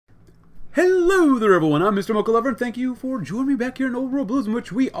Hello there everyone, I'm Mr. Mocha Lover, and thank you for joining me back here in Overworld Blues, in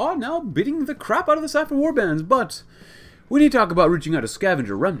which we are now beating the crap out of the Cypher Warbands, but we need to talk about reaching out to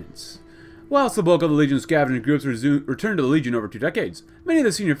scavenger remnants. Whilst the bulk of the Legion scavenging groups returned to the Legion over 2 decades, many of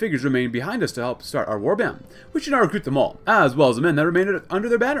the senior figures remain behind us to help start our warband. We should now recruit them all, as well as the men that remain under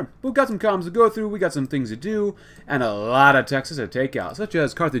their banner. We've got some comms to go through, we got some things to do, and a lot of Texas to take out, such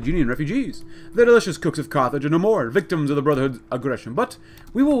as Carthaginian refugees, the delicious cooks of Carthage and no more, victims of the Brotherhood's aggression. But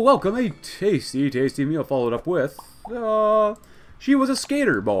we will welcome a tasty, tasty meal followed up with, she was a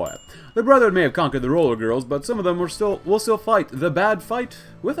skater boy. The Brotherhood may have conquered the roller girls, but some of them will still fight the bad fight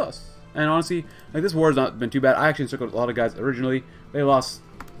with us. And honestly, like, this war has not been too bad. I actually encircled a lot of guys originally. They lost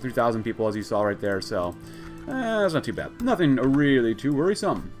 3,000 people, as you saw right there, so that's not too bad. Nothing really too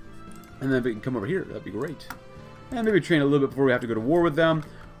worrisome. And then if we can come over here, that'd be great. And maybe train a little bit before we have to go to war with them.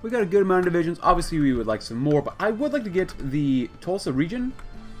 We got a good amount of divisions. Obviously, we would like some more, but I would like to get the Tulsa region.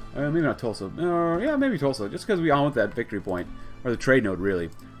 Maybe not Tulsa. Yeah, maybe Tulsa, just because we want that victory point. Or the trade node, really.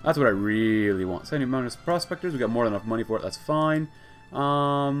 That's what I really want. Sending amount of prospectors. We got more than enough money for it. That's fine.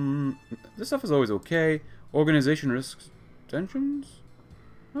 This stuff is always okay. Organization risks tensions?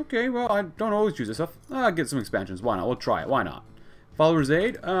 Okay, well, I don't always choose this stuff. I'll get some expansions. Why not? We'll try it. Why not? Followers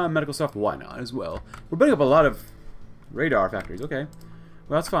aid? Medical stuff? Why not as well? We're building up a lot of radar factories. Okay.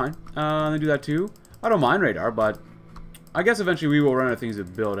 Well, that's fine. They do that too. I don't mind radar, but I guess eventually we will run out of things to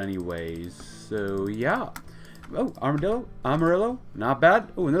build anyways. So, yeah. Oh, Amarillo, not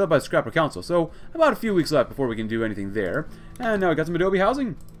bad. Oh, and they're led by the Scrapper Council, so about a few weeks left before we can do anything there. And now we got some Adobe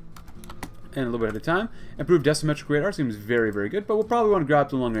housing. And a little bit at a time. Improved decimetric radar seems very, very good, but we'll probably want to grab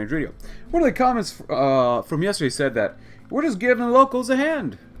some long-range radio. One of the comments from yesterday said that we're just giving the locals a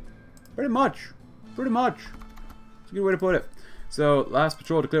hand. Pretty much. Pretty much. It's a good way to put it. So, last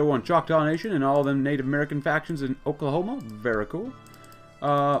patrol declared war on Choctaw Nation and all them Native American factions in Oklahoma. Very cool.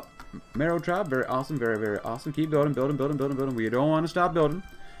 Marrow tribe, very awesome, very, very awesome. Keep building, building, building, building, building. We don't want to stop building.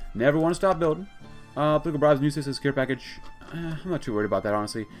 Never want to stop building. Political bribes, new citizens, care package. I'm not too worried about that,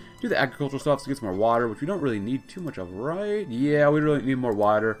 honestly. Do the agricultural stuff to get some more water, which we don't really need too much of, right? Yeah, we really need more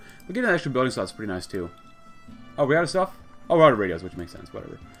water. But getting an extra building slot is pretty nice, too. Oh, we out of stuff? Oh, we're out of radios, which makes sense,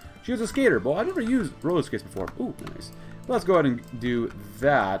 whatever. She was a skater. Well, I've never used roller skates before. Ooh, nice. Well, let's go ahead and do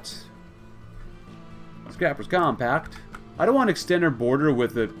that. Scrapper's Compact. I don't want to extend our border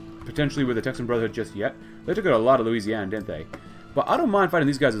with the potentially with the Texan Brotherhood just yet. They took out a lot of Louisiana, didn't they? But I don't mind fighting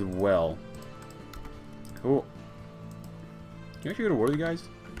these guys as well. Cool. Can you actually go to war with you guys?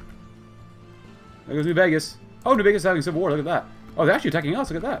 There goes New Vegas. Oh, New Vegas is having civil war. Look at that. Oh, they're actually attacking us.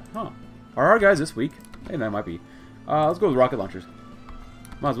 Look at that. Huh. Are our guys this weak? Hey, that might be. Let's go with rocket launchers.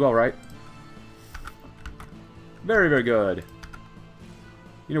 Might as well, right? Very, very good.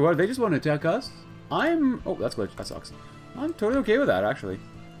 You know what? If they just want to attack us, I'm... Oh, that's glitch. That sucks. I'm totally okay with that, actually.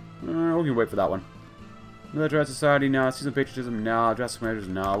 We can wait for that one. Military society, no. Season patriotism, no. Drastic measures,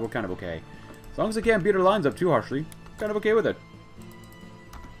 no. We're kind of okay. As long as they can't beat our lines up too harshly, kind of okay with it.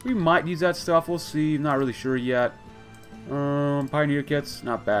 We might use that stuff. We'll see. Not really sure yet. Pioneer kits,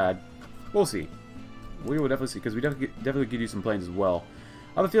 not bad. We'll see. We will definitely see, because we definitely could use some planes as well.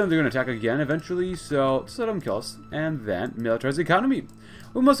 I have a feeling they're going to attack again eventually, so just let them kill us. And then, militarize the economy.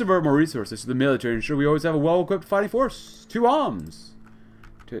 We must divert more resources to the military and ensure we always have a well-equipped fighting force. To arms.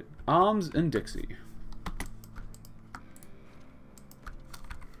 To arms and Dixie.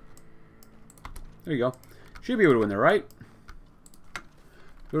 There you go. Should be able to win there, right?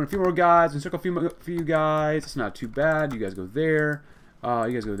 Doing a few more guys, encircle a few guys. It's not too bad. You guys go there.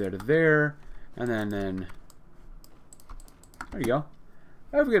 You guys go there to there. And then there you go.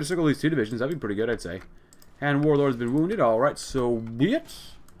 If we get to circle these 2 divisions, that'd be pretty good, I'd say. And Warlord's been wounded. Alright, so be it.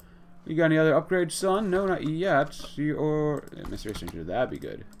 You got any other upgrades, son? No, not yet. Or Mystery Stranger, that'd be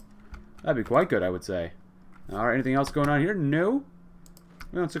good. That'd be quite good, I would say. Alright, anything else going on here? No.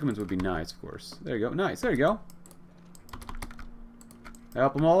 Well, Sycamores would be nice, of course. There you go. Nice, there you go.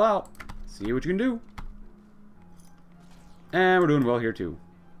 Help them all out. See what you can do. And we're doing well here, too.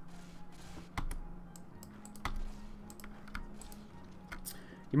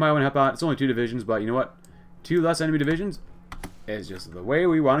 You might want to help out. It's only 2 divisions, but you know what? 2 less enemy divisions is just the way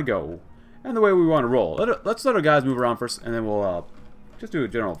we want to go. And the way we want to roll. Let's let our guys move around first, and then we'll just do a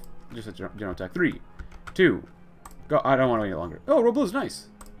general attack. 3, 2, go. I don't want to wait any longer. Oh, roll blue is nice.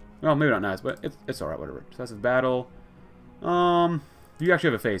 Well, maybe not nice, but it's alright, whatever. Decisive battle. You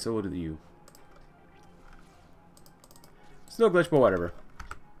actually have a face, so we'll do the U. Still glitch, but whatever.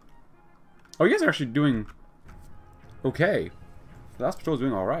 Oh, you guys are actually doing okay. The last patrol is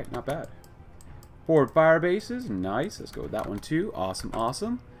doing alright, not bad. Forward fire bases, nice. Let's go with that one too. Awesome,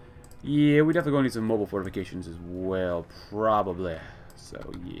 awesome. Yeah, we definitely going to need some mobile fortifications as well, probably. So,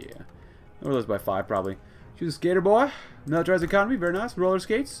 yeah. Or less by 5, probably. Choose a skater boy. Militarized economy, very nice. Roller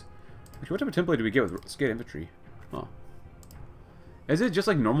skates. Actually, what type of template do we get with skate infantry? Huh. Is it just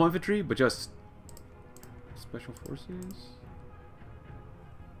like normal infantry, but just special forces?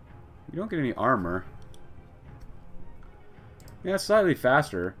 You don't get any armor. Yeah, it's slightly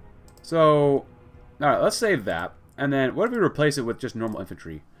faster. So, alright, let's save that. And then, what if we replace it with just normal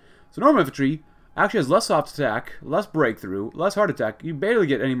infantry? So normal infantry actually has less soft attack, less breakthrough, less hard attack. You barely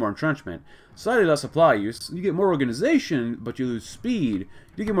get any more entrenchment. Slightly less supply use. You get more organization, but you lose speed.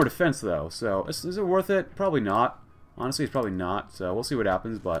 You get more defense, though. So, is it worth it? Probably not. Honestly, it's probably not. So, we'll see what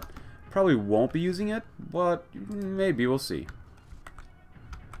happens, but probably won't be using it. But maybe, we'll see.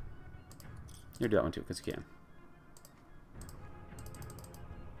 You do that one, too, because you can.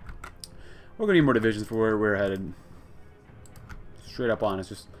 We're going to need more divisions for where we're headed. Straight up on. It's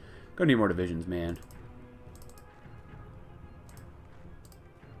just going to need more divisions, man.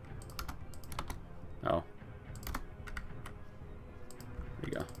 Oh. There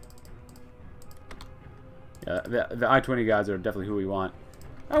you go. Yeah, the I-20 guys are definitely who we want.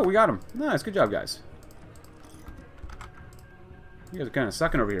 Oh, we got them. Nice. Good job, guys. You guys are kind of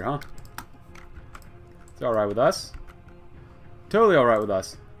sucking over here, huh? It's alright with us. Totally alright with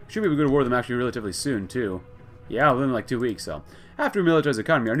us. Should be able to go to war with them actually relatively soon, too. Yeah, within like 2 weeks, so. After militarized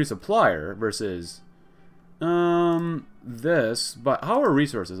economy, our new supplier versus this. But how are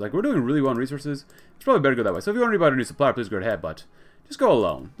resources? Like, we're doing really well on resources. It's probably better to go that way. So if you want to read about a new supplier, please go ahead, but just go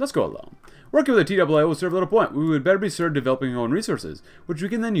alone. Let's go alone. Working with a TWA will serve a little point. We would better be served developing our own resources, which we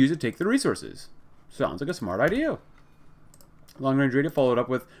can then use to take the resources. Sounds like a smart idea. Long range radio followed up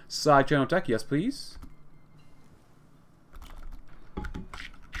with side channel tech. Yes, please.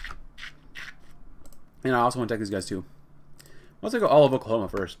 And I also want to take these guys too. Let's go all of Oklahoma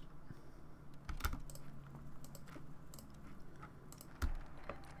first.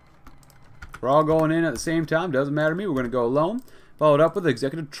 We're all going in at the same time. Doesn't matter to me. We're going to go alone. Followed up with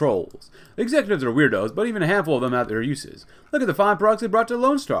executive trolls. The executives are weirdos, but even a handful of them have their uses. Look at the fine products they brought to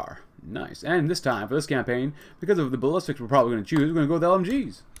Lone Star. Nice. And this time, for this campaign, because of the ballistics we're probably going to choose, we're going to go with the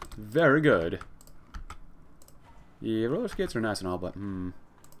LMGs. Very good. Yeah, roller skates are nice and all, but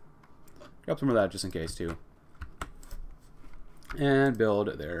grab some of that just in case, too. And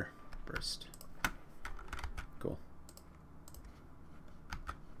build there first. Cool.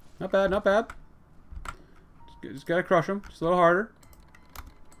 Not bad, not bad. Just gotta crush them. Just a little harder.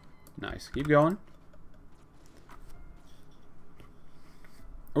 Nice. Keep going.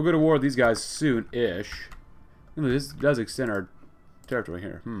 We'll go to war with these guys soon-ish. This does extend our territory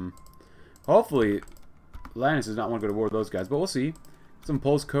here. Hopefully, Lannis does not want to go to war with those guys, but we'll see. Some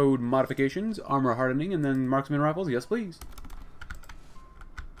pulse code modifications, armor hardening, and then marksman rifles. Yes, please.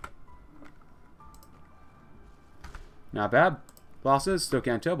 Not bad. Losses, still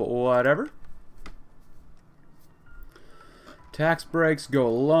can't tell, but whatever. Tax breaks, go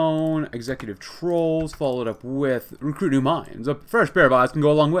alone. Executive trolls, followed up with recruit new minds. A fresh pair of eyes can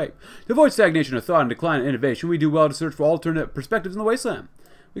go a long way. To avoid stagnation of thought and decline in innovation, we do well to search for alternate perspectives in the wasteland.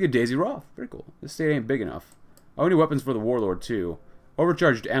 We get Daisy Roth. Very cool. This state ain't big enough. Oh, we need weapons for the Warlord, too.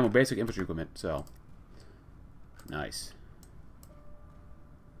 Overcharged ammo, basic infantry equipment, so. Nice.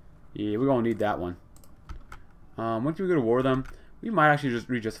 Yeah, we're going to need that one. When can we go to war with them? We might actually just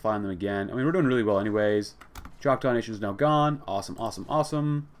re-justify them again. I mean, we're doing really well anyways. Choctaw Nation is now gone. Awesome, awesome,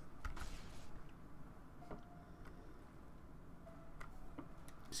 awesome.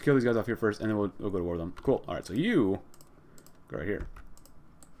 Just kill these guys off here first, and then we'll go to war with them. Cool. Alright, so you go right here.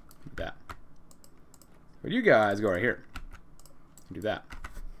 Do that. But you guys go right here. Do that.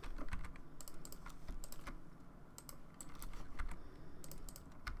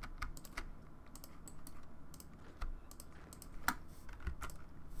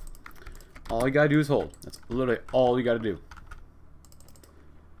 All you gotta do is hold. That's literally all you gotta do.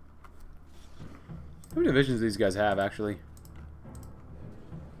 How many divisions do these guys have, actually?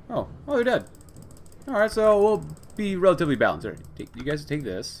 Oh, they're dead. Alright, so we'll be relatively balanced. All right, you guys take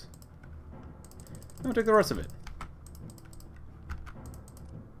this. I'll take the rest of it.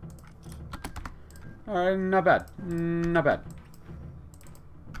 Alright, not bad. Not bad.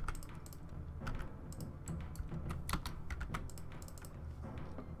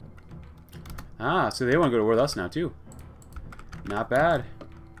 Ah, so they want to go to war with us now, too. Not bad.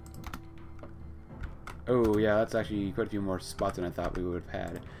 Oh, yeah, that's actually quite a few more spots than I thought we would have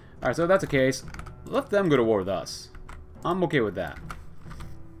had. Alright, so if that's the case, let them go to war with us. I'm okay with that.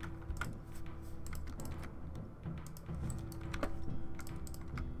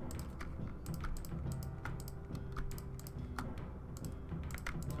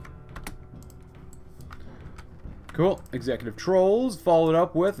 Cool. Executive trolls followed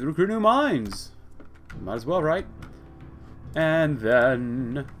up with recruit new minds. Might as well, right? And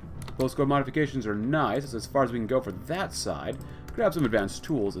then post-score modifications are nice. That's as far as we can go for that side. Grab some advanced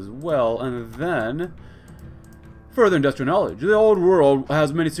tools as well, and then further industrial knowledge. The old world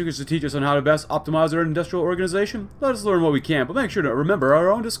has many secrets to teach us on how to best optimize our industrial organization. Let us learn what we can, but make sure to remember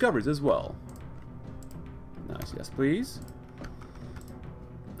our own discoveries as well. Nice, yes please.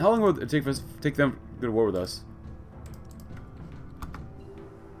 How long will it take them to go to war with us?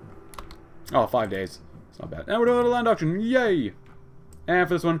 Oh, 5 days. It's not bad. And we're doing a land auction. Yay! And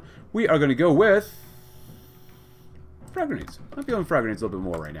for this one, we are going to go with frag grenades. I'm feeling frag grenades a little bit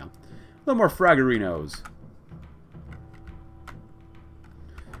more right now. A little more fragarinos.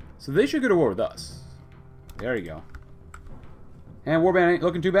 So they should go to war with us. There you go. And Warband ain't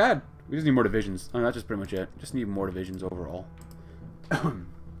looking too bad. We just need more divisions. I mean, that's just pretty much it. Just need more divisions overall. Don't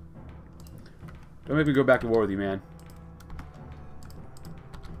make me go back to war with you, man.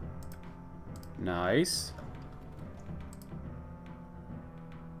 Nice.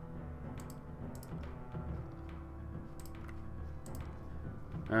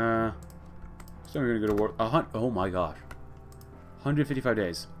 Still gonna go to war. Oh my gosh. 155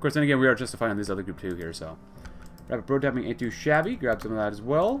 days. Of course, then again, we are justifying this other group too here, so. Rapid prototyping ain't too shabby. Grab some of that as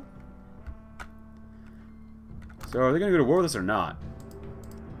well. So, are they gonna go to war with us or not?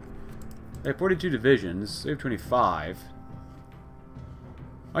 They have 42 divisions. They have 25.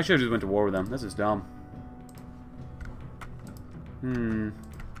 I should have just went to war with them. This is dumb. You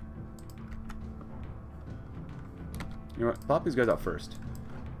know what? Pop these guys out first.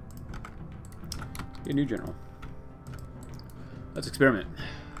 Get a new general. Let's experiment.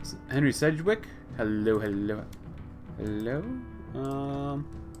 Henry Sedgwick. Hello, hello. Hello?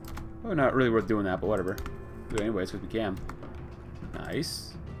 Oh, not really worth doing that, but whatever. Do it anyways, because we can.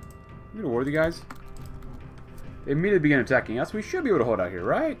 Nice. You gonna war with you guys? They immediately begin attacking us. We should be able to hold out here,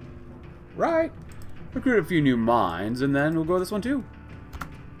 right? Right? Recruit a few new mines, and then we'll go with this one too.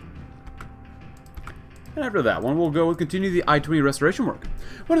 And after that one, we'll go and continue the I-20 restoration work.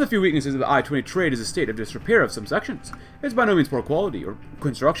 One of the few weaknesses of the I-20 trade is a state of disrepair of some sections. It's by no means poor quality or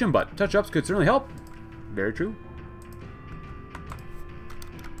construction, but touch-ups could certainly help. Very true.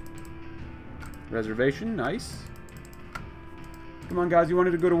 Reservation, nice. Come on, guys, you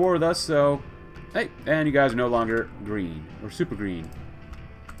wanted to go to war with us, so... Hey, and you guys are no longer green. Or super green.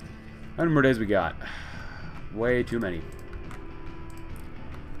 How many more days we got? Way too many.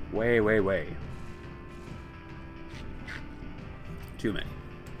 Way. Too many.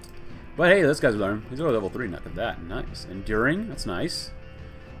 But hey, this guy's learning. He's only level 3, not that. Nice. Enduring, that's nice.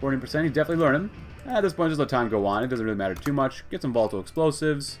 14%, he's definitely learning. At this point, just let time go on. It doesn't really matter too much. Get some volatile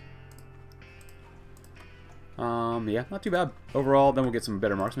explosives. Yeah, not too bad. Overall, then we'll get some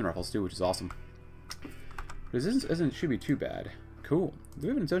better marksman rifles too, which is awesome. This should be too bad. Cool. Do we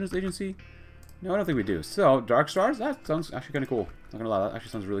have an intelligence agency? No, I don't think we do. So, Dark Stars? That sounds actually kind of cool. Not gonna lie, that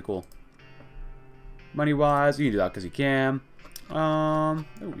actually sounds really cool. Money-wise, you can do that because you can. Oh,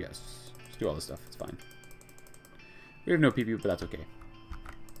 yes. Just do all this stuff. It's fine. We have no PP, but that's okay.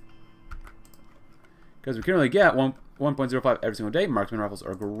 Because we can only get 1.05 every single day. Marksman rifles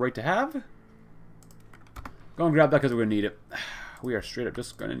are great to have. Go and grab that because we're going to need it. We are straight up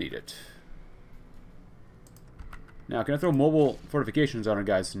just going to need it. Now, can I throw mobile fortifications on our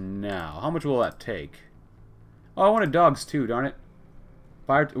guys now? How much will that take? Oh, I wanted dogs too, darn it.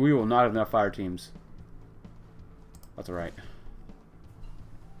 We will not have enough fire teams. That's alright.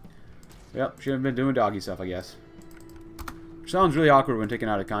 Yep, should have been doing doggy stuff, I guess. Which sounds really awkward when taken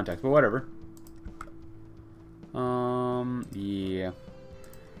out of context, but whatever. Yeah.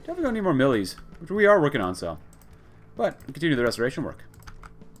 Definitely gonna need more millies, which we are working on, so. But, continue the restoration work.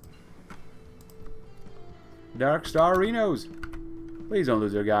 Dark Star Renos. Please don't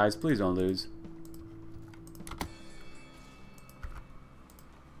lose there, guys. Please don't lose.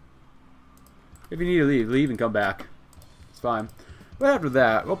 If you need to leave, leave and come back. It's fine. But after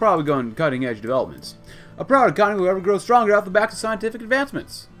that, we'll probably go on cutting-edge developments. A proud economy will ever grow stronger off the back of scientific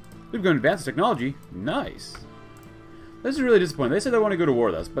advancements. We've gone advanced technology. Nice. This is really disappointing. They said they want to go to war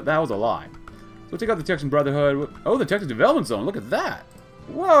with us, but that was a lie. So we'll take out the Texan Brotherhood. Oh, the Texas Development Zone. Look at that.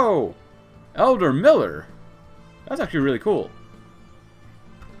 Whoa. Elder Miller. That's actually really cool.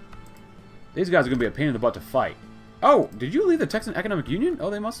 These guys are going to be a pain in the butt to fight. Oh, did you leave the Texan Economic Union? Oh,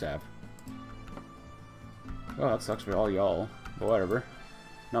 they must have. Oh, that sucks for all y'all. But whatever.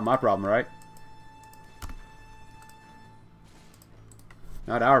 Not my problem, right?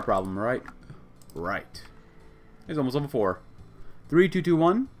 Not our problem, right? Right. He's almost level 4. 3, 2, 2,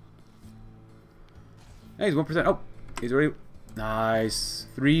 1. Hey, he's 1%. Oh, he's already Nice.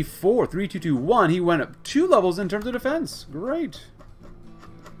 3-4. 3-2-2-1. He went up 2 levels in terms of defense. Great.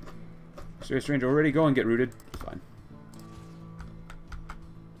 Stray Strange already. Go and get rooted. It's fine.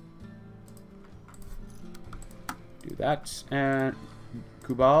 Do that. And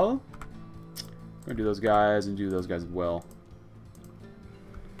Kubal. We're going to do those guys and do those guys as well.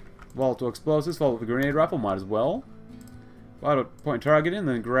 Volatile explosives, followed with a grenade rifle, might as well. Auto point targeting, and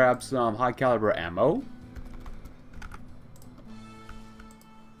then grab some high caliber ammo.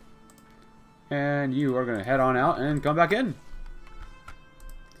 And you are going to head on out and come back in.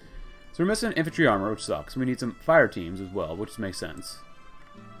 So we're missing infantry armor, which sucks. We need some fire teams as well, which makes sense.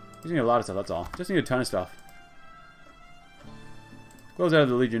 We just need a lot of stuff, that's all. Just need a ton of stuff. Close out of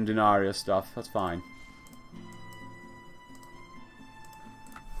the Legion Denaria stuff, that's fine.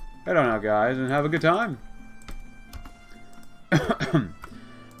 Head on out, guys, and have a good time.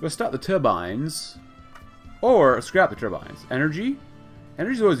 We'll stop the turbines. Or scrap the turbines. Energy?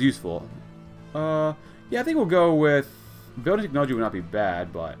 Energy is always useful. Yeah, I think we'll go with... Building technology would not be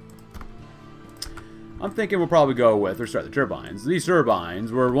bad, but... I'm thinking we'll probably go with restart the turbines. These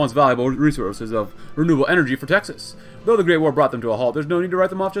turbines were once valuable resources of renewable energy for Texas. Though the Great War brought them to a halt, there's no need to write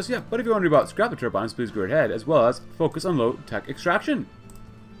them off just yet. But if you want to do about scrap the turbines, please go ahead, as well as focus on low-tech extraction.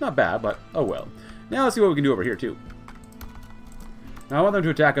 Not bad, but oh well. Now let's see what we can do over here, too. Now I want them to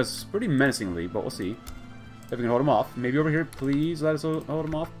attack us pretty menacingly, but we'll see if we can hold them off. Maybe over here, please let us hold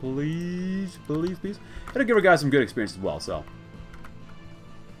them off. Please, please, please. It'll give our guys some good experience as well, so.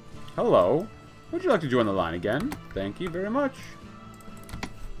 Hello. Would you like to join the line again? Thank you very much.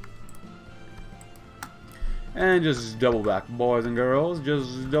 And just double back, boys and girls.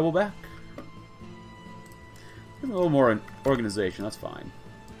 Just double back. Give them a little more organization, that's fine.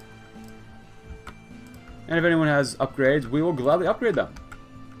 And if anyone has upgrades, we will gladly upgrade them.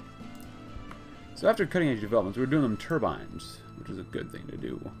 So after cutting edge developments, we're doing them turbines, which is a good thing to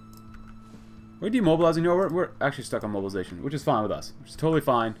do. We're demobilizing. No, we're actually stuck on mobilization, which is fine with us. Which is totally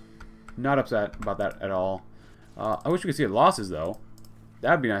fine. Not upset about that at all. I wish we could see losses, though.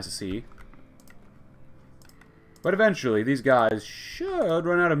 That'd be nice to see. But eventually, these guys should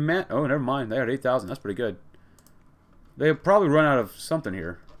run out of man... Oh, never mind. They had 8,000. That's pretty good. They'll probably run out of something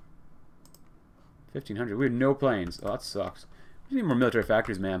here. 1,500. We have no planes. Oh, that sucks. We need more military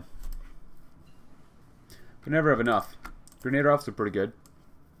factories, man. We never have enough. Grenade rifles are pretty good.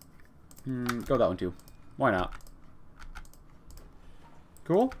 Go that one, too. Why not?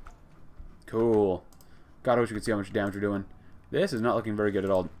 Cool? Cool. God, I wish you could see how much damage we're doing. This is not looking very good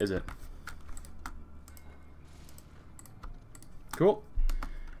at all, is it? Cool.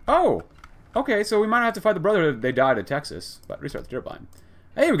 Oh! Okay, so we might have to fight the Brotherhood. They died in Texas, but restart the turbine.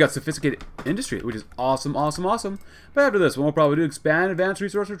 Hey, we got sophisticated industry, which is awesome, awesome, awesome. But after this one, we'll probably do expand advanced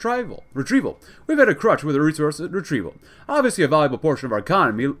resource retrieval. We've had a crutch with the resource retrieval. Obviously, a valuable portion of our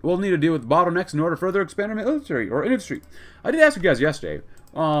economy will need to deal with bottlenecks in order to further expand our military or industry. I did ask you guys yesterday,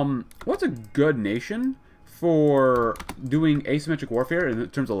 what's a good nation for doing asymmetric warfare in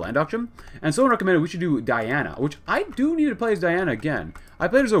terms of land auction? And someone recommended we should do Diana, which I do need to play as Diana again. I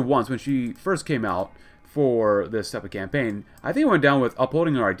played as her once when she first came out for this type of campaign. I think it went down with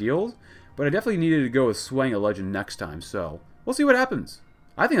upholding our ideals, but I definitely needed to go with swaying a legend next time, so we'll see what happens.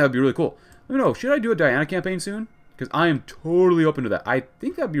 I think that would be really cool. Let me know, should I do a Diana campaign soon? Because I am totally open to that. I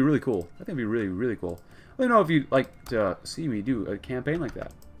think that would be really cool. I think it would be really, really cool. Let me know if you'd like to see me do a campaign like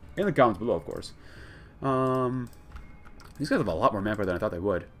that. In the comments below, of course. These guys have a lot more manpower than I thought they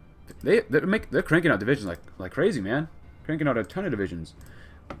would. They're cranking out divisions like crazy, man. Cranking out a ton of divisions.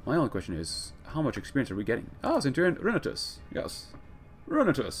 My only question is, how much experience are we getting? Oh, Centurion Renatus. Yes.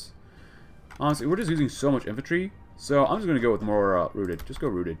 Renatus. Honestly, we're just using so much infantry, so I'm just going to go with more rooted. Just go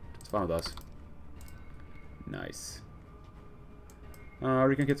rooted. It's fine with us. Nice.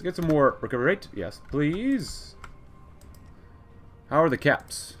 We can get some more recovery rate. Yes, please. How are the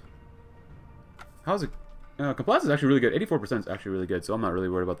caps? How's it? Compliance is actually really good. 84% is actually really good, so I'm not really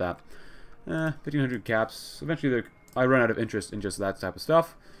worried about that. 1,500 caps. Eventually, I run out of interest in just that type of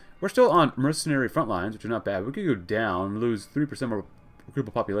stuff. We're still on mercenary front lines, which are not bad. We could go down, lose 3% more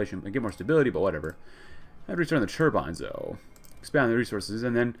recruitable population, and get more stability, but whatever. I have to return the turbines, though. Expand the resources,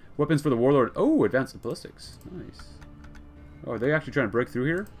 and then weapons for the warlord. Oh, advanced ballistics. Nice. Oh, are they actually trying to break through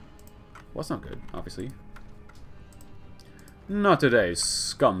here? Well, that's not good, obviously. Not today,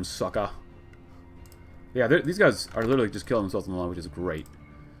 scum sucker. Yeah, these guys are literally just killing themselves on the line, which is great.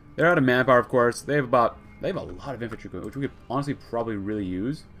 They're out of manpower, of course. They have a lot of infantry, which we could honestly probably really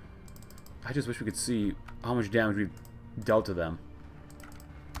use. I just wish we could see how much damage we've dealt to them.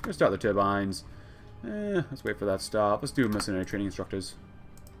 Let's start the turbines. Let's wait for that stop. Let's do mercenary training instructors.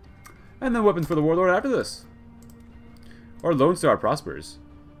 And then weapons for the warlord after this. Or Lone Star prospers.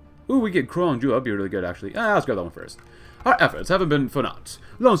 Ooh, we get Krong Jewel. That'd be really good, actually. Let's grab that one first. Our efforts haven't been for naught.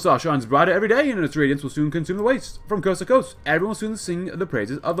 Lone Star shines brighter every day, and its radiance will soon consume the waste. From coast to coast, everyone will soon sing the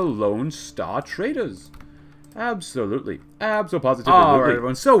praises of the Lone Star traders. Absolutely. Absolutely. Alright,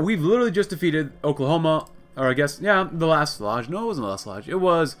 everyone. So, we've literally just defeated Oklahoma. Or, I guess, yeah, the last lodge. No, it wasn't the last lodge. It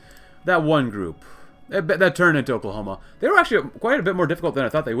was that one group. That turned into Oklahoma. They were actually quite a bit more difficult than I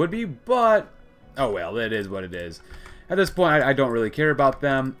thought they would be, but... oh, well, it is what it is. At this point, I don't really care about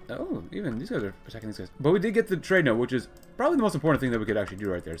them. Oh, even these guys are attacking these guys. But we did get the trade note, which is probably the most important thing that we could actually do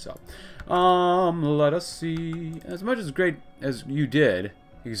right there. So, let us see. As much as great as you did.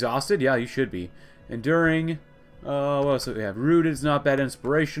 Exhausted? Yeah, you should be. Enduring. What else do we have? Rooted is not bad.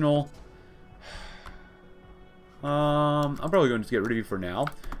 Inspirational. I'm probably going to get rid of you for now.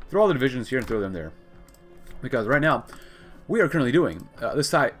 Throw all the divisions here and throw them there. Because right now, we are currently doing,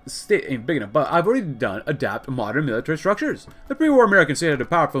 this state ain't big enough, but I've already done adapt modern military structures. The pre-war American state had a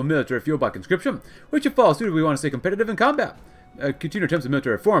powerful military fueled by conscription, which if follows suit if we want to stay competitive in combat. Continue attempts of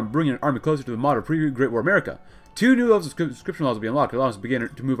military reform, bringing an army closer to the model pre-Great War America. 2 new levels of conscription laws will be unlocked, allowing us to begin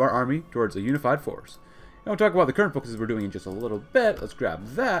to move our army towards a unified force. Now we'll talk about the current focuses we're doing in just a little bit. Let's grab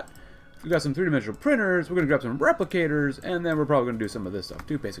that. We've got some 3-dimensional printers, we're going to grab some replicators, and then we're probably going to do some of this stuff,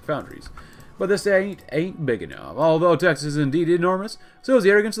 2 basic foundries. But this ain't big enough. Although Texas is indeed enormous, so is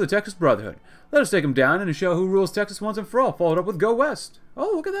the arrogance of the Texas Brotherhood. Let us take them down and show who rules Texas once and for all, followed up with Go West.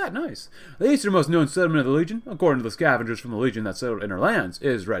 Oh, look at that, nice. The easternmost known settlement of the Legion, according to the scavengers from the Legion that settled in our lands,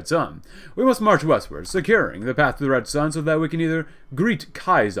 is Red Sun. We must march westward, securing the path to the Red Sun so that we can either greet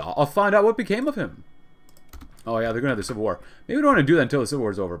Kaiser or find out what became of him. Oh yeah, they're going to have the Civil War. Maybe we don't want to do that until the Civil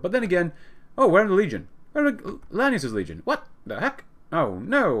War is over. But then again, oh, we're in the Legion. We're in Lannister's Legion. What the heck? Oh,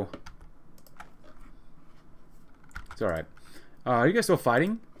 no. It's alright. Are you guys still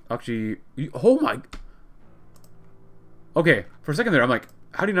fighting? Actually, oh my... okay, for a second there, I'm like,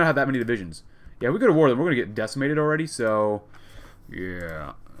 how do you not have that many divisions? Yeah, we go to war, then we're going to get decimated already, so...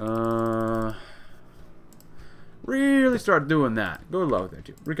 yeah. Really start doing that. Go low there,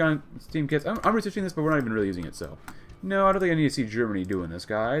 too. Recon Steam Kits. I'm researching this, but we're not even really using it, so... no, I don't think I need to see Germany doing this,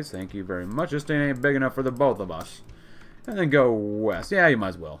 guys. Thank you very much. This thing ain't big enough for the both of us. And then go west. Yeah, you might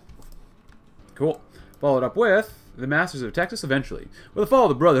as well. Cool. Followed up with the Masters of Texas eventually. With the fall of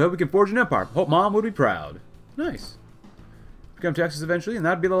the Brotherhood, we can forge an empire. Hope Mom would be proud. Nice. Become Texas eventually, and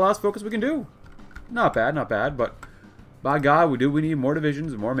that'd be the last focus we can do. Not bad, but by God, we need more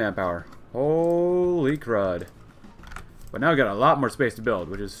divisions and more manpower. Holy crud. But now we got a lot more space to build,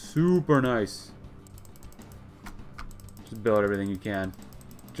 which is super nice. Just build everything you can.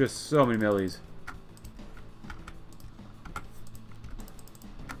 Just so many millies.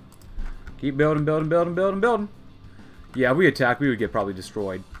 Keep building. Yeah, we attack, we would get probably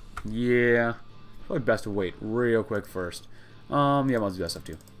destroyed. Yeah. Probably best to wait real quick first. Yeah, I'll do that stuff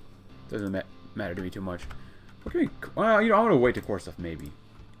too. Doesn't matter to me too much. What can we... well, you know, I want to wait to core stuff maybe.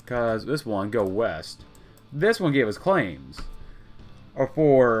 Because this one, go west. This one gave us claims. Or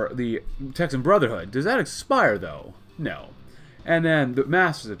for the Texan Brotherhood. Does that expire though? No. And then the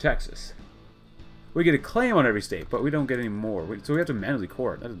Masters of Texas. We get a claim on every state, but we don't get any more. So we have to manually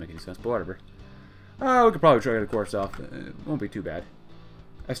core it. That doesn't make any sense, but whatever. We could probably try to core stuff. It won't be too bad.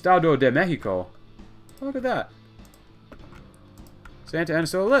 Estado de Mexico. Oh, look at that. Santa Ana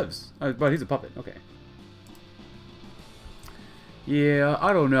still lives. But he's a puppet. Okay. Yeah,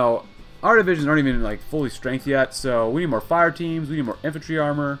 I don't know. Our divisions aren't even like fully strength yet, so we need more fire teams. We need more infantry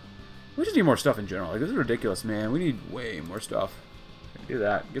armor. We just need more stuff in general. Like, this is ridiculous, man. We need way more stuff. Do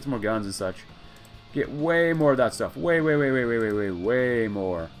that. Get some more guns and such. Get way more of that stuff. Way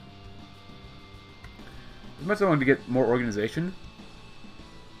more. As much as I want to get more organization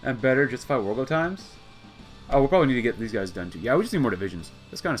and better justify war go times. Oh, we'll probably need to get these guys done too. Yeah, we just need more divisions.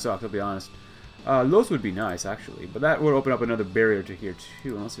 This kind of sucks, I'll be honest. Los would be nice, actually. But that would open up another barrier to here,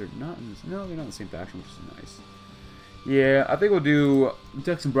 too. Unless they're not in this... no, they're not in the same faction, which is nice. Yeah, I think we'll do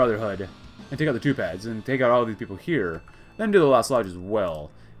Texan Brotherhood. And take out the 2-pads. And take out all these people here. Then do the Last Lodge as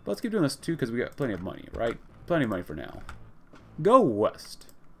well. But let's keep doing this, too, because we got plenty of money, right? Plenty of money for now. Go west.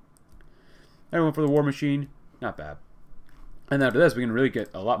 Everyone for the War Machine. Not bad. And after this, we can really get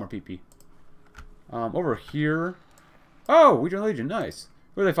a lot more PP. Over here... oh, we joined Legion. Nice.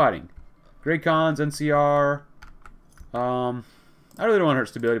 Who are they fighting? Great Khans, NCR. I really don't want to hurt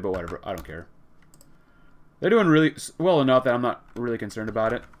stability, but whatever. I don't care. They're doing really well enough that I'm not really concerned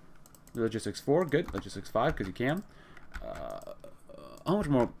about it. Logistics 4, good. Logistics 5, because you can. How much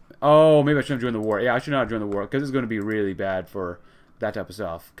more? Oh, maybe I shouldn't have joined the war. Yeah, I should not have joined the war, because it's going to be really bad for that type of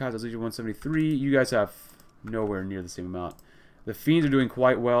stuff. Kaiser's Legion 173. You guys have nowhere near the same amount. The Fiends are doing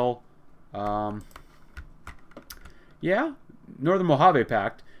quite well. Yeah? Northern Mojave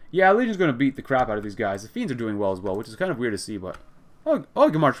Pact. Yeah, Legion's going to beat the crap out of these guys. The Fiends are doing well as well, which is kind of weird to see, but... Oh,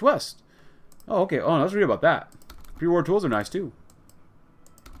 you can march west. Oh, okay. Oh, let's read about that. Pre-war tools are nice, too.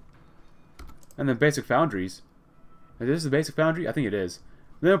 And then basic foundries. Is this the basic foundry? I think it is.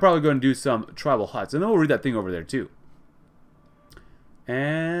 Then we'll probably go and do some tribal huts. And then we'll read that thing over there, too.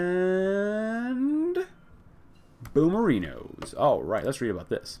 And... Boomerinos. Alright, let's read about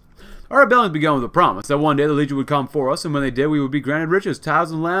this. Our rebellion began with a promise that one day the Legion would come for us, and when they did, we would be granted riches, tiles,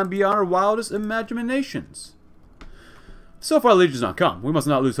 and land beyond our wildest imaginations. So far, the Legion has not come. We must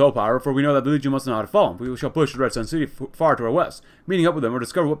not lose hope, however, for we know that the Legion must not have fallen. We shall push the Red Sun City far to our west, meeting up with them or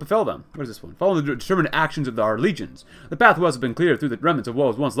discover what befell them. What is this one? Follow the determined actions of our legions. The path west has been cleared through the remnants of what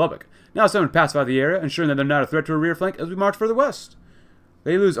was once Lubbock. Now it's time to pacify the area, ensuring that they're not a threat to our rear flank as we march further west.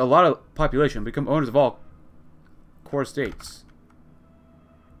 They lose a lot of population, become owners of all core states.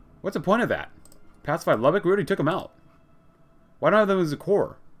 What's the point of that? Pacify Lubbock? We already took them out. Why don't I have them as a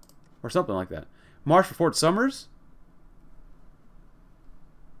core? Or something like that. March for Fort Summers?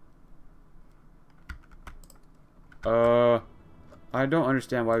 I don't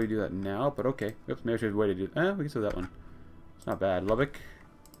understand why we do that now, but okay. Oops, maybe there's a way to do it. We can do that one. It's not bad. Lubbock.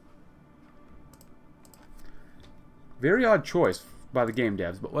 Very odd choice by the game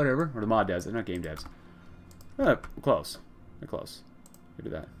devs, but whatever. Or the mod devs. They're not game devs. Close. They're close. We do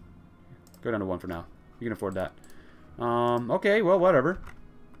that. Go down to 1 for now. You can afford that. Okay, well, whatever.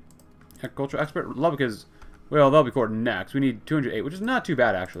 Agriculture expert. Lubbock is... Well, they'll be cored next. We need 208, which is not too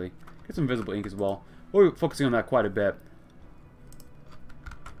bad, actually. Get some visible ink as well. We'll be focusing on that quite a bit.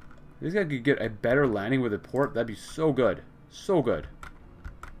 These guys could get a better landing with a port. That'd be so good. So good.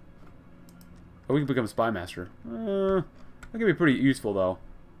 Oh, we can become Spy Master. That could be pretty useful, though.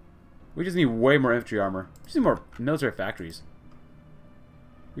 We just need way more infantry armor. We just need more military factories.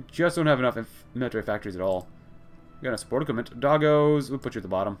 We just don't have enough military factories at all. We got a support equipment. Doggos. We'll put you at the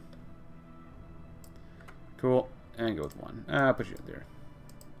bottom. Cool. And go with 1. I'll put you up there.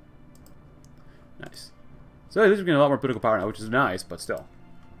 Nice. So at least we're getting a lot more political power now, which is nice, but still.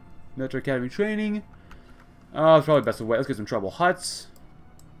 Military Academy training. Oh, it's probably best to wait. Let's get some trouble huts.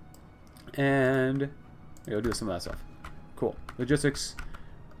 And we'll do some of that stuff. Cool. Logistics.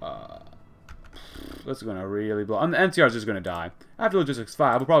 That's going to really blow. And the NCR is just going to die. After Logistics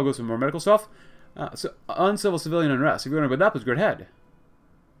 5, we'll probably go some more medical stuff. So, uncivil civilian unrest. If you're going to go that, please go ahead.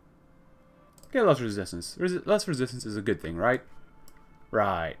 Okay, less resistance. Less resistance is a good thing, right?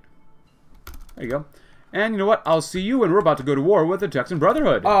 Right. There you go. And you know what? I'll see you when we're about to go to war with the Texan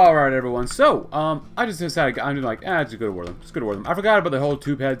Brotherhood. Alright, everyone. So, I just decided, I'm just like, just go to war with them. Just go to war with them. I forgot about the whole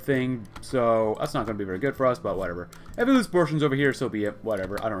tube head thing, so that's not going to be very good for us, but whatever. If we lose portions over here, so be it.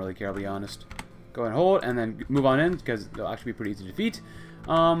 Whatever. I don't really care, I'll be honest. Go and hold, and then move on in, because they'll actually be pretty easy to defeat.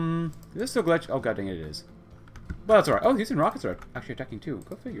 Is this still glitch? Oh, god dang it, it is. But that's alright. Oh, Houston rockets are actually attacking too.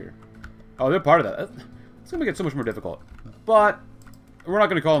 Go figure. Oh, they're part of that. It's going to make it so much more difficult. But we're not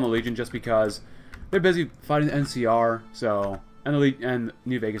going to call them the Legion just because they're busy fighting the NCR, so... And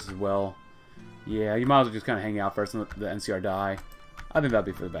New Vegas as well. Yeah, you might as well just kind of hang out first and let the NCR die. I think that'd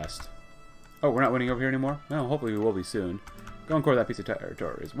be for the best. Oh, we're not winning over here anymore? No, hopefully we will be soon. Go and core that piece of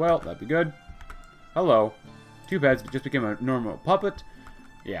territory as well. That'd be good. Hello. Tube heads just became a normal puppet.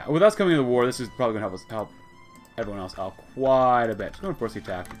 Yeah, with us coming to the war, this is probably going to help everyone else out quite a bit. Just go and force the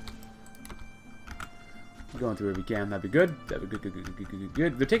attack. Going through if we can. That'd be good. That'd be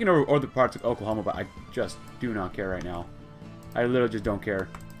good. They're taking over other parts of Oklahoma, but I just do not care right now. I literally just don't care.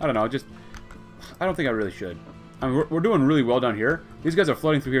 I don't know. I don't think I really should. I mean, we're doing really well down here. These guys are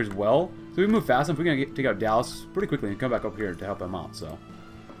flooding through here as well. So we move fast enough, we're going to take out Dallas pretty quickly and come back up here to help them out. So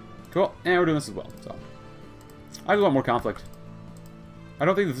cool. And we're doing this as well. So I just want more conflict. I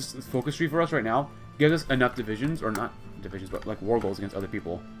don't think this focus tree for us right now gives us enough divisions, or not divisions, but like war goals against other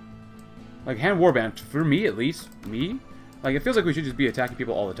people. Like, hand Warband, for me at least, like, it feels like we should just be attacking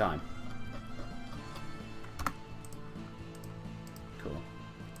people all the time. Cool.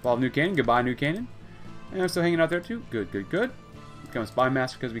 Fall of New Canaan, goodbye New Canaan. And I'm still hanging out there too. Good, good, good. Become a Spy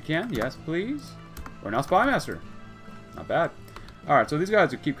Master because we can, yes please. We're now Spy Master. Not bad. Alright, so these guys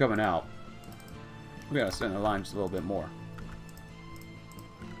will keep coming out. We gotta send the line just a little bit more.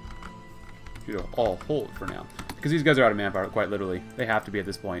 Should all hold for now. Because these guys are out of manpower, quite literally. They have to be at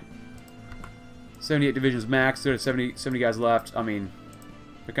this point. 78 divisions max. There's 70 guys left. I mean,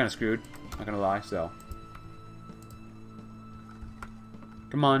 they're kind of screwed. Not gonna lie. So,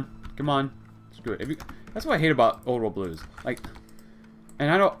 come on, come on. Screw it. That's what I hate about Old World Blues. Like, and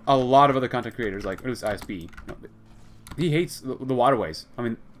I know a lot of other content creators, like at least ISB. He hates the waterways. I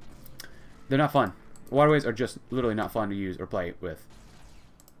mean, they're not fun. The waterways are just literally not fun to use or play with.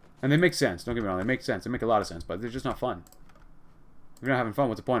 And they make sense. Don't get me wrong. They make sense. They make a lot of sense. But they're just not fun. If you're not having fun,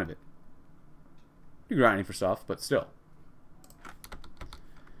 what's the point of it? You're grinding for stuff, but still.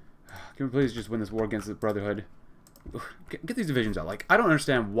 Can we please just win this war against the Brotherhood? Get these divisions out. Like, I don't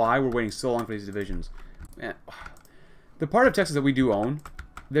understand why we're waiting so long for these divisions. Man, the part of Texas that we do own,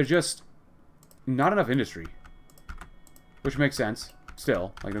 there's just not enough industry. Which makes sense.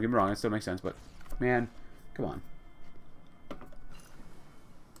 Still. Like, don't get me wrong. It still makes sense. But, man, come on.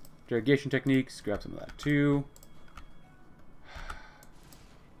 Irrigation techniques. Grab some of that, too.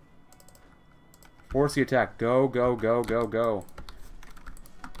 Force the attack. Go, go, go, go, go.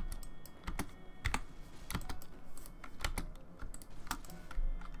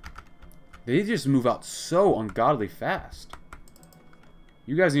 They just move out so ungodly fast.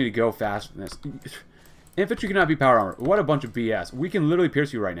 You guys need to go faster than this. Infantry cannot be power armor. What a bunch of BS. We can literally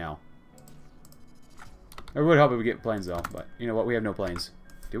pierce you right now. It would help if we get planes, though. But, you know what? We have no planes.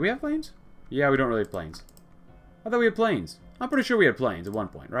 Do we have planes? Yeah, we don't really have planes. I thought we had planes. I'm pretty sure we had planes at one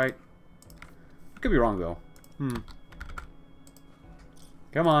point, right? Could be wrong, though.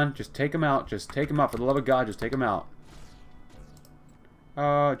 Come on. Just take them out. Just take them out. For the love of God, just take them out.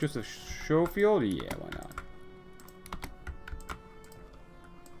 Just a show field? Yeah, why not?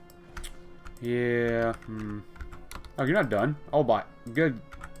 Yeah, Oh, you're not done? Oh, by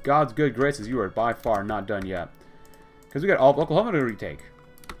God's good graces, you are by far not done yet. Because we got all Oklahoma to retake.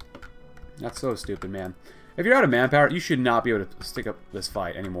 That's so stupid, man. If you're out of manpower, you should not be able to stick up this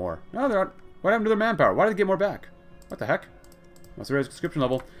fight anymore. No, they're not. What happened to their manpower? Why did they get more back? What the heck? What's the conscription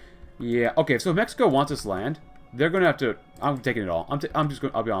level? Yeah, okay, so if Mexico wants this land, they're going to have to... I'm taking it all. I'm just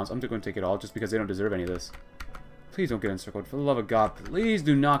going... I'll be honest. I'm just going to take it all just because they don't deserve any of this. Please don't get encircled. For the love of God, please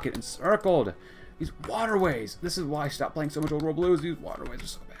do not get encircled. These waterways. This is why I stopped playing so much Old World Blues. These waterways are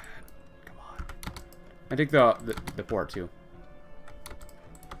so bad. Come on. And take the port, too.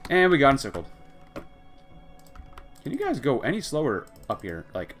 And we got encircled. Can you guys go any slower up here?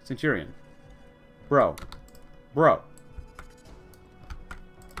 Like, Centurion. Bro. Bro.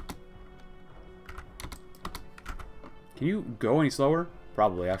 Can you go any slower?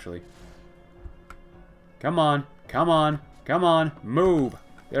 Probably, actually. Come on. Come on. Come on. Move.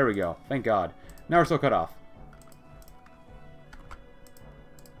 There we go. Thank God. Now we're still cut off.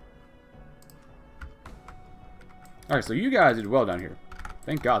 Alright, so you guys did well down here.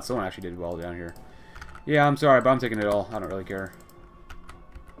 Thank God someone actually did well down here. Yeah, I'm sorry, but I'm taking it all. I don't really care.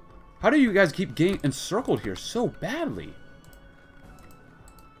 How do you guys keep getting encircled here so badly?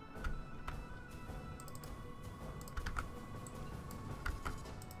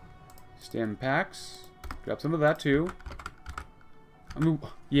 Stem packs. Grab some of that too. I mean,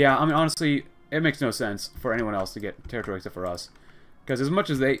 yeah, I mean, honestly, it makes no sense for anyone else to get territory except for us. Because as much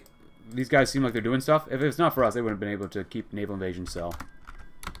as these guys seem like they're doing stuff, if it's not for us, they wouldn't have been able to keep naval invasion, so.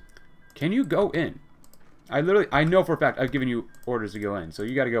 Can you go in? I know for a fact I've given you orders to go in, so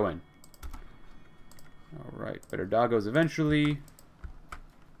you gotta go in. Alright, better doggos eventually.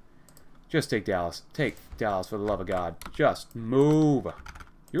 Just take Dallas. Take Dallas for the love of God. Just move.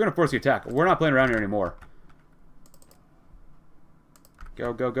 You're gonna force the attack. We're not playing around here anymore.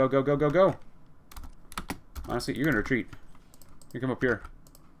 Go, go, go, go, go, go, go. Honestly, you're gonna retreat. You come up here.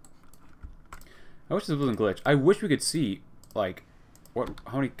 I wish this wasn't glitch. I wish we could see, like,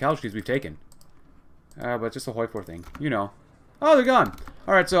 how many casualties we've taken. But just a Hoi4 thing. You know. Oh, they're gone.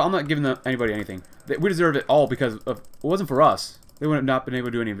 Alright, so I'm not giving anybody anything. We deserve it all because of... It wasn't for us. They would have not been able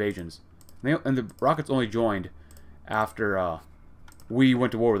to do any invasions. And the Rockets only joined after we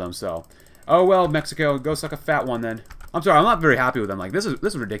went to war with them, so... Oh, well, Mexico, go suck a fat one then. I'm sorry, I'm not very happy with them. Like, this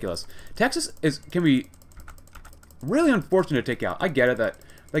is ridiculous. Texas can be really unfortunate to take out. I get it that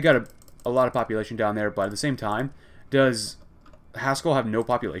they got a lot of population down there, but at the same time, does Haskell have no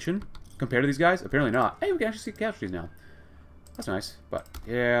population compared to these guys? Apparently not. Hey, we can actually see casualties now. That's nice, but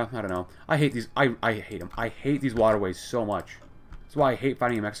yeah, I don't know. I hate these. I hate them. I hate these waterways so much. That's why I hate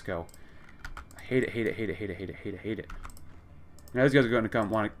fighting in Mexico. I hate it, hate it, hate it, hate it, hate it, hate it, hate it. Now these guys are going to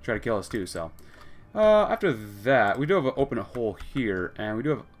want to try to kill us too, so. After that, we do have an open hole here, and we do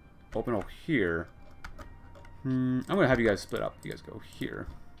have an open hole here. I'm going to have you guys split up. You guys go here.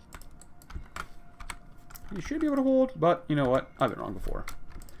 You should be able to hold, but you know what? I've been wrong before.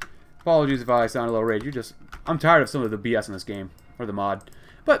 Apologies if I sound a little rage. I'm tired of some of the BS in this game, or the mod.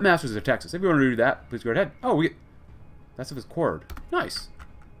 But Masters of Texas. If you want to do that, please go ahead. Oh, that's of his cord. Nice.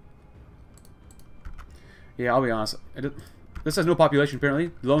 Yeah, I'll be honest. This has no population,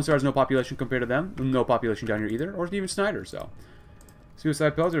 apparently. Lone Star has no population compared to them. No population down here either. Or even Snyder, so.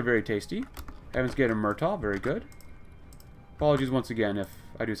 Suicide pills are very tasty. Heaven's Gate and Murtaugh, very good. Apologies once again if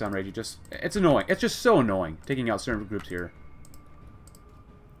I do sound ragey. It's annoying. It's just so annoying, taking out certain groups here.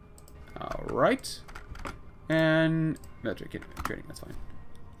 Alright. And military trading, that's fine.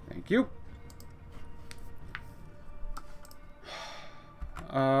 Thank you.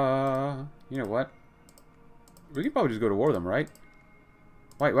 You know what? We could probably just go to war with them, right?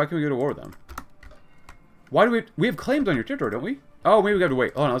 Why can't we go to war with them? Why do we have claims on your territory, don't we? Oh, maybe we have to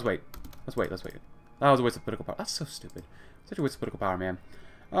wait. Oh no, let's wait. Let's wait. That was a waste of political power. That's so stupid. Such a waste of political power, man.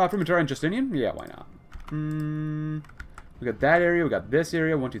 Freeman and Justinian? Yeah, why not? We got that area, we got this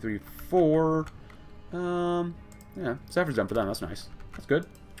area, 1, 2, 3, 4. Yeah, Safford's done for them, that's nice. That's good.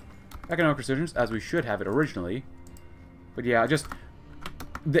 Economic resurgence, as we should have it originally. But yeah, just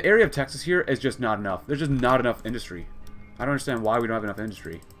the area of Texas here is just not enough. There's just not enough industry. I don't understand why we don't have enough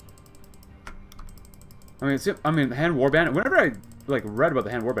industry. I mean, the hand warband. Whenever I like read about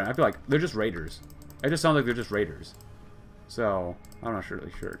the hand warband, I feel like they're just raiders. It just sounds like they're just raiders. So I'm not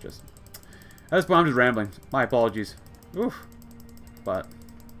really sure. Just at this point, I'm just rambling. My apologies. Oof. But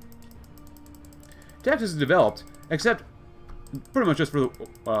Texas is developed, except pretty much just for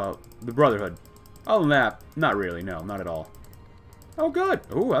the Brotherhood. Other than that, not really. No, not at all. Oh, good.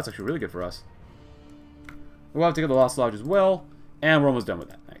 Oh, that's actually really good for us. We'll have to get the Lost Lodge as well, and we're almost done with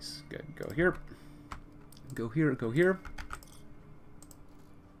that. Nice. Good. Go here. Go here. Go here.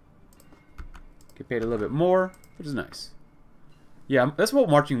 Get paid a little bit more, which is nice. Yeah, this whole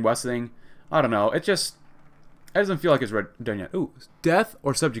marching west thing, I don't know. It doesn't feel like it's done yet. Ooh, death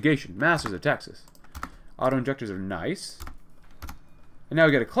or subjugation. Masters of Texas. Auto injectors are nice. And now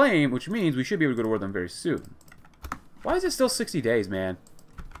we get a claim, which means we should be able to go to war with them very soon. Why is it still 60 days, man?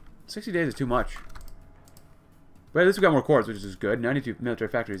 60 days is too much. But at least we got more cores, which is good. 92 military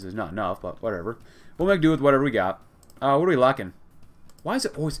factories is not enough, but whatever. We'll make do with whatever we got. What are we lacking? Why is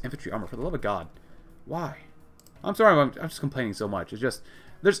it always infantry armor? For the love of God. Why? I'm sorry, I'm just complaining so much. It's just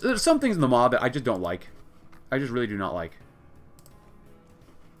there's some things in the mod that I just don't like. I just really do not like.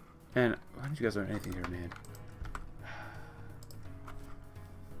 And why don't you guys learn anything here, man?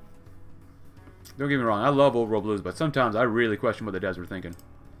 Don't get me wrong, I love Old World Blues, but sometimes I really question what the devs were thinking.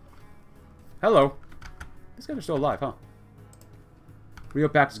 Hello. These guys are still alive, huh? Rio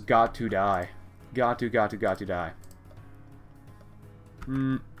Pax got to die. Got to die.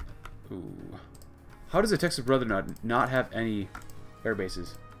 Ooh. How does the Texas Brotherhood not have any air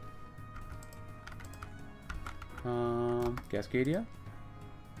bases? Cascadia?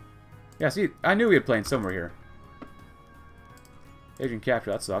 Yeah, see, I knew we had planes somewhere here. Agent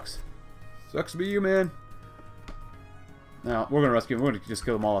capture, that sucks. Sucks to be you, man. Now, we're gonna rescue them. We're gonna just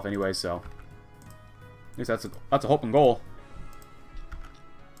kill them all off anyway, so. At least that's a hope and goal.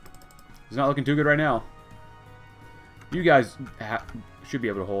 It's not looking too good right now. You guys should be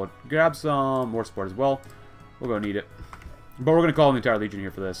able to hold. Grab some more support as well. We're gonna need it. But we're gonna call an entire legion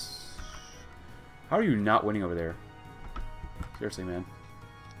here for this. How are you not winning over there? Seriously, man.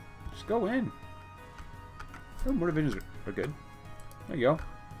 Just go in. Oh, more divisions are good. There you go.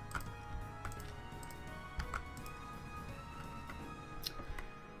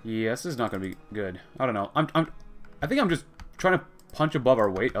 Yeah, this is not going to be good. I don't know. I think I'm just trying to punch above our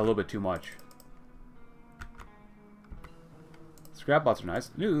weight a little bit too much. Scrap bots are nice.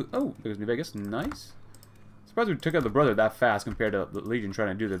 Oh, there's New Vegas. Nice. Surprised we took out the Brother that fast compared to the Legion trying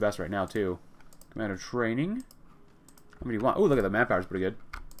to do their best right now, too. Commander training. How many do you want? Oh, look at the manpower. It's pretty good.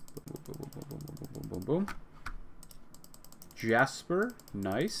 Boom, boom, boom, boom, boom, boom. Jasper.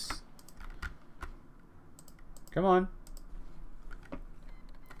 Nice. Come on.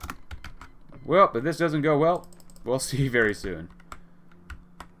 Well, if this doesn't go well, we'll see very soon.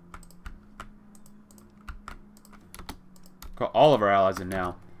 Call all of our allies in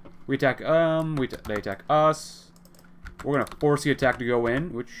now. We attack they attack us. We're gonna force the attack to go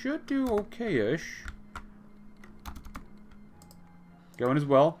in, which should do okay-ish. Go in as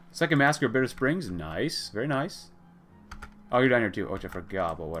well. Second Massacre of Bitter Springs, nice, very nice. Oh, you're down here too. Oh, which I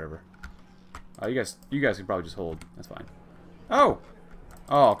forgot, but whatever. Oh, you guys can probably just hold. That's fine. Oh.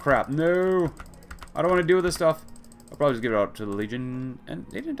 Oh, crap. No. I don't want to deal with this stuff. I'll probably just give it out to the Legion. And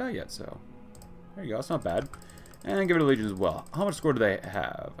they didn't die yet, so. There you go. That's not bad. And give it to Legion as well. How much score do they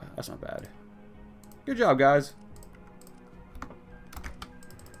have? That's not bad. Good job, guys.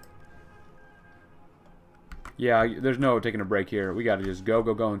 Yeah, there's no taking a break here. We got to just go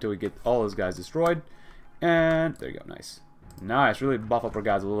until we get all those guys destroyed. And there you go. Nice. Nice. Really buff up our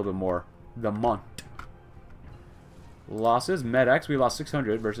guys a little bit more. The month. Losses, MedX, we lost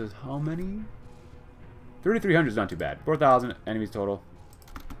 600 versus how many? 3,300 is not too bad. 4,000 enemies total.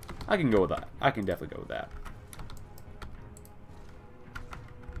 I can go with that. I can definitely go with that.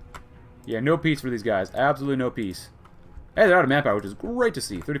 Yeah, no peace for these guys. Absolutely no peace. Hey, they're out of manpower, which is great to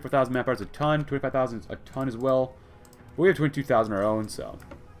see. 34,000 manpower is a ton. 25,000 is a ton as well. But we have 22,000 our own, so.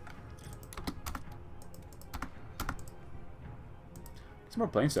 Some more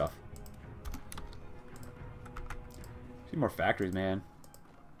plane stuff. See more factories, man.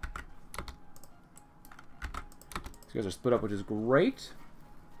 These guys are split up, which is great.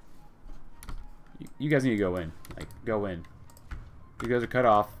 You guys need to go in. Like, go in. You guys are cut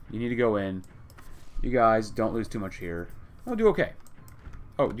off. You need to go in. You guys don't lose too much here. I'll do okay.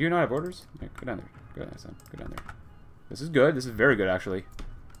 Oh, do you not have orders? Okay, go down there. Go down there, son. Go down there. This is good. This is very good, actually.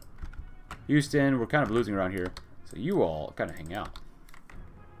 Houston, we're kind of losing around here. So you all kind of hang out.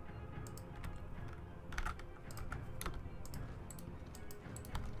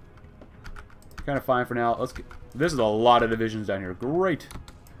 Kind of fine for now. Let's get... This is a lot of divisions down here. Great.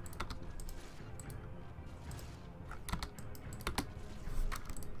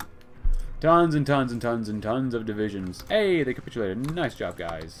 Tons and tons and tons and tons of divisions. Hey, they capitulated. Nice job,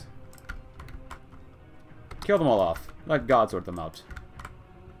 guys. Kill them all off. Let God sort them out.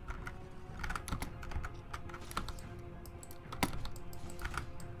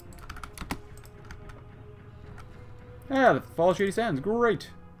 Yeah, the Fall of Shady Sands. Great.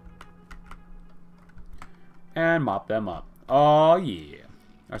 And mop them up. Oh, yeah.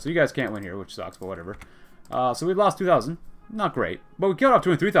 Alright, so you guys can't win here, which sucks, but whatever. So we lost 2,000. Not great. But we killed off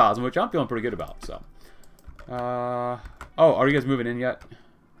 23,000, which I'm feeling pretty good about, so. Oh, are you guys moving in yet?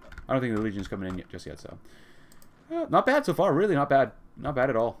 I don't think the Legion's coming in yet, just yet, so. Not bad so far, really. Not bad. Not bad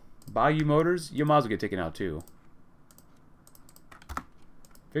at all. Bayou Motors, you might as well get taken out, too.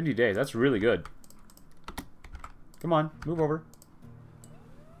 50 days. That's really good. Come on, move over.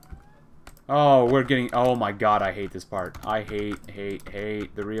 Oh, we're getting... Oh, my God, I hate this part. I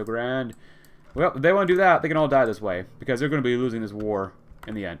hate the Rio Grande. Well, if they want to do that, they can all die this way. Because they're going to be losing this war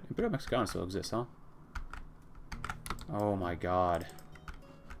in the end. Imperial Mexicana still exists, huh? Oh, my God.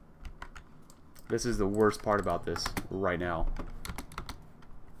 This is the worst part about this right now.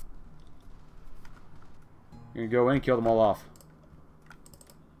 You're going to go in and kill them all off.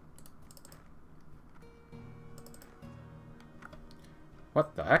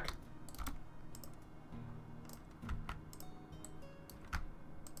 What the heck?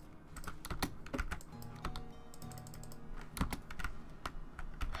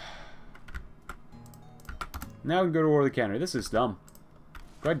 Now we can go to war with the cannery. This is dumb.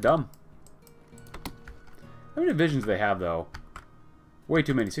 Quite dumb. How many divisions do they have, though? Way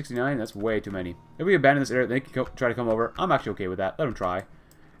too many. 69? That's way too many. If we abandon this area, they can try to come over. I'm actually okay with that. Let them try.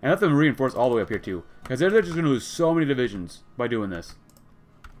 And let them reinforce all the way up here, too. Because they're just going to lose so many divisions by doing this.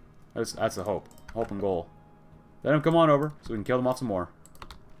 That's the hope. Hope and goal. Let them come on over so we can kill them off some more.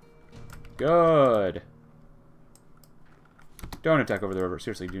 Good. Don't attack over the river.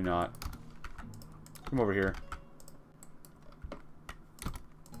 Seriously, do not. Come over here.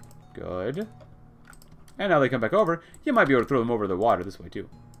 Good. And now they come back over. You might be able to throw them over the water this way, too.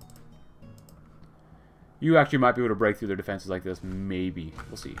 You actually might be able to break through their defenses like this. Maybe.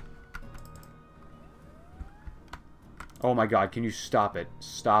 We'll see. Oh my God, can you stop it?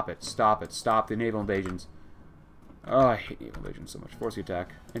 Stop it. Stop it. Stop the naval invasions. Oh, I hate naval invasions so much. Force the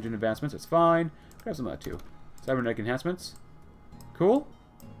attack. Engine advancements, that's fine. Grab some of that, too. Cybernetic enhancements. Cool.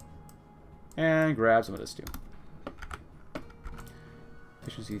 And grab some of this, too.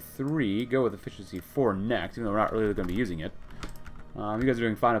 Efficiency 3. Go with efficiency 4 next, even though we're not really going to be using it. You guys are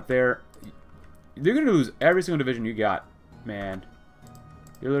doing fine up there. You're going to lose every single division you got, man.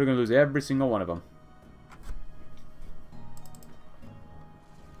 You're literally going to lose every single one of them.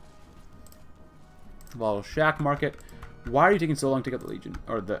 Volatile Shack Market. Why are you taking so long to get the Legion?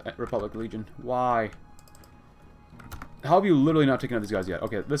 Or the Republic Legion? Why? How have you literally not taken out these guys yet?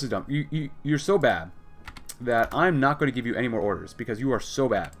 Okay, this is dumb. You're so bad that I'm not going to give you any more orders because you are so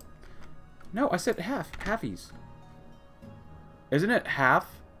bad. No, I said half. Halfies. Isn't it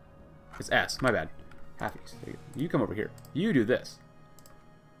half? It's S. My bad. Halfies. There you go. You come over here. You do this.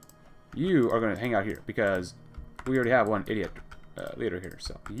 You are going to hang out here because we already have one idiot leader here.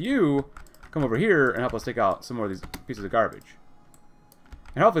 So you come over here and help us take out some more of these pieces of garbage.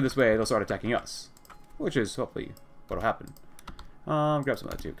 And hopefully this way they'll start attacking us. Which is hopefully what'll happen. Grab some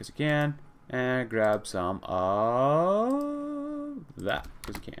of that too, because you can. And grab some of that,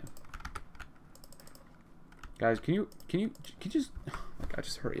 because you can. Guys, can you just... Oh my God,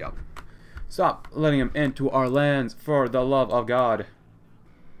 just hurry up. Stop letting them into our lands, for the love of God.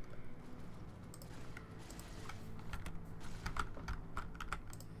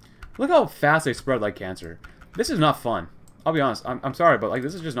 Look how fast they spread like cancer. This is not fun. I'll be honest. I'm sorry, but like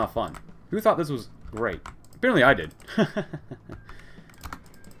this is just not fun. Who thought this was great? Apparently I did.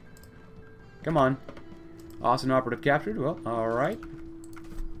 Come on. Austin operative captured. Well, alright.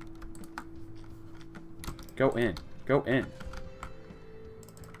 Go in. Go in.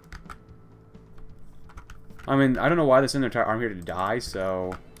 I mean, I don't know why they send their entire army here to die,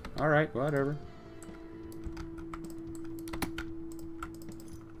 so... Alright, whatever.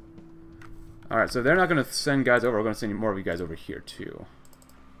 Alright, so they're not going to send guys over. We're going to send more of you guys over here, too.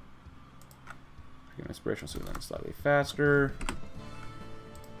 Get inspirational, so then slightly faster.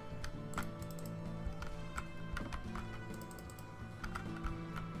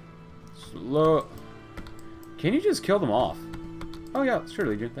 Slow. Can you just kill them off? Oh yeah, sure,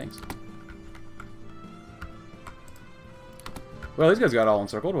 Legion, thanks. Well, these guys got all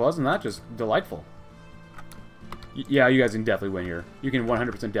encircled. Wasn't that just delightful? Yeah, you guys can definitely win here. You can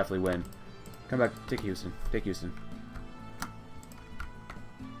 100% definitely win. Come back, take Houston. Take Houston.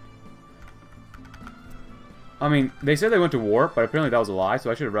 I mean, they said they went to war, but apparently that was a lie, so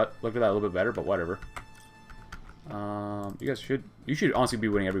I should have looked at that a little bit better, but whatever. You guys should... You should honestly be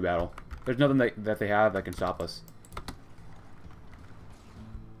winning every battle. There's nothing that they have that can stop us.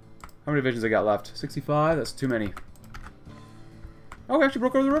 How many divisions they got left? 65? That's too many. Oh, we actually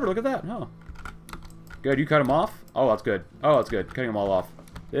broke over the river. Look at that. Oh. Good. You cut them off? Oh, that's good. Oh, that's good. Cutting them all off.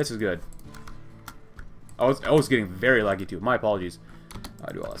 This is good. Oh, it's getting very laggy, too. My apologies.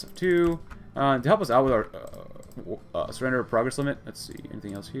 I do all that stuff, too. To help us out with our surrender progress limit. Let's see.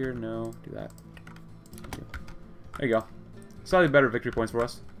 Anything else here? No. Do that. Thank you. There you go. Slightly better victory points for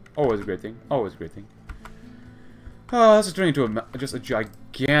us. Always a great thing. Always a great thing. Oh, this is turning into just a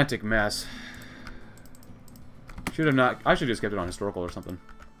gigantic mess. Should have not... I should have just kept it on historical or something.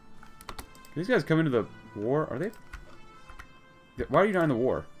 These guys come into the war? Are they... Why are you not in the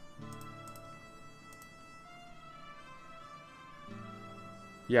war?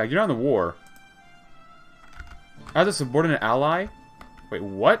 Yeah, you're not in the war. As a subordinate ally? Wait,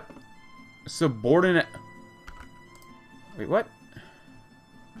 what? Subordinate... Wait, what?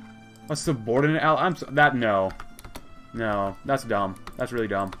 A subordinate ally? No. No, that's dumb. That's really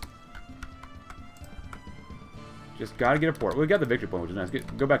dumb. Just gotta get a port. We got the victory point, which is nice.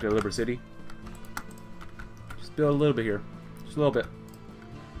 Go back to Liberty City. Just build a little bit here. Just a little bit.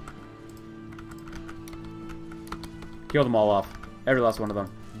 Kill them all off. Every last one of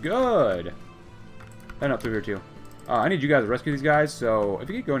them. Good! Head up through here, too. I need you guys to rescue these guys, so if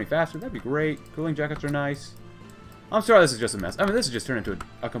you could go any faster, that'd be great. Cooling jackets are nice. I'm sorry this is just a mess. I mean, this has just turned into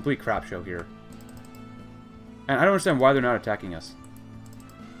a complete crap show here. And I don't understand why they're not attacking us.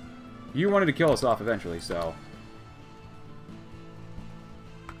 You wanted to kill us off eventually, so...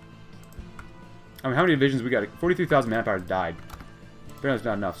 I mean, how many divisions we got? 43,000 manpower died. Apparently it's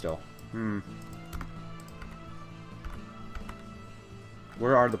not enough still.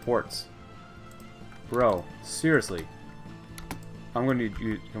 Where are the ports? Bro, seriously. I'm going to need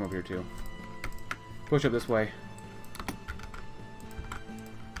you to come over here too. Push up this way.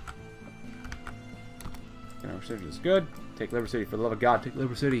 Liberty City is good. Take Liberty City, for the love of God. Take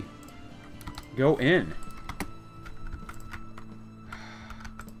Liberty City. Go in.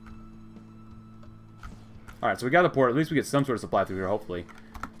 Alright, so we got the port. At least we get some sort of supply through here, hopefully.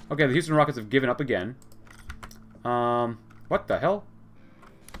 Okay, the Houston Rockets have given up again. What the hell?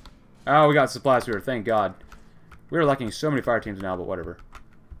 Oh, we got supplies here. Thank God. We are lacking so many fire teams now, but whatever.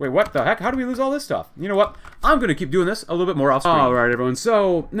 Wait, what the heck? How do we lose all this stuff? You know what? I'm going to keep doing this a little bit more off screen. Alright, everyone.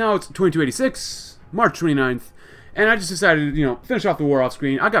 So, now it's 2286, March 29th. And I just decided to, you know, finish off the war off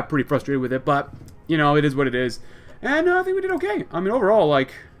screen. I got pretty frustrated with it, but, you know, it is what it is. And I think we did okay. I mean, overall,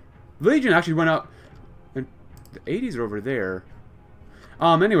 like, the Legion actually went up. And the 80s are over there.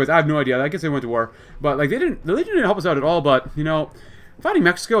 Anyways, I have no idea. I guess they went to war. But, like, the Legion didn't help us out at all, but, you know, fighting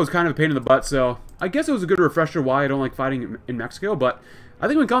Mexico is kind of a pain in the butt, so I guess it was a good refresher why I don't like fighting in Mexico, but I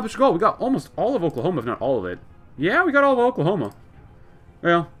think we accomplished the goal. We got almost all of Oklahoma, if not all of it. Yeah, we got all of Oklahoma.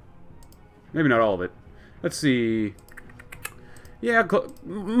 Well, maybe not all of it. Let's see. Yeah,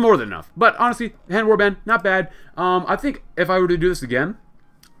 more than enough. But honestly, hand warband, not bad. I think if I were to do this again,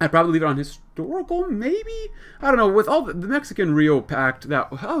 I'd probably leave it on historical, maybe? I don't know. With all the Mexican Rio Pact,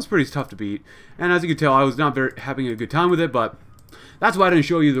 that was pretty tough to beat. And as you can tell, I was not having a good time with it, but that's why I didn't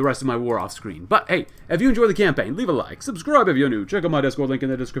show you the rest of my war off screen. But hey, if you enjoyed the campaign, leave a like, subscribe if you're new, check out my Discord link in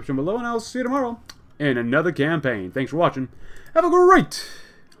the description below, and I'll see you tomorrow in another campaign. Thanks for watching. Have a great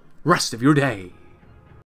rest of your day.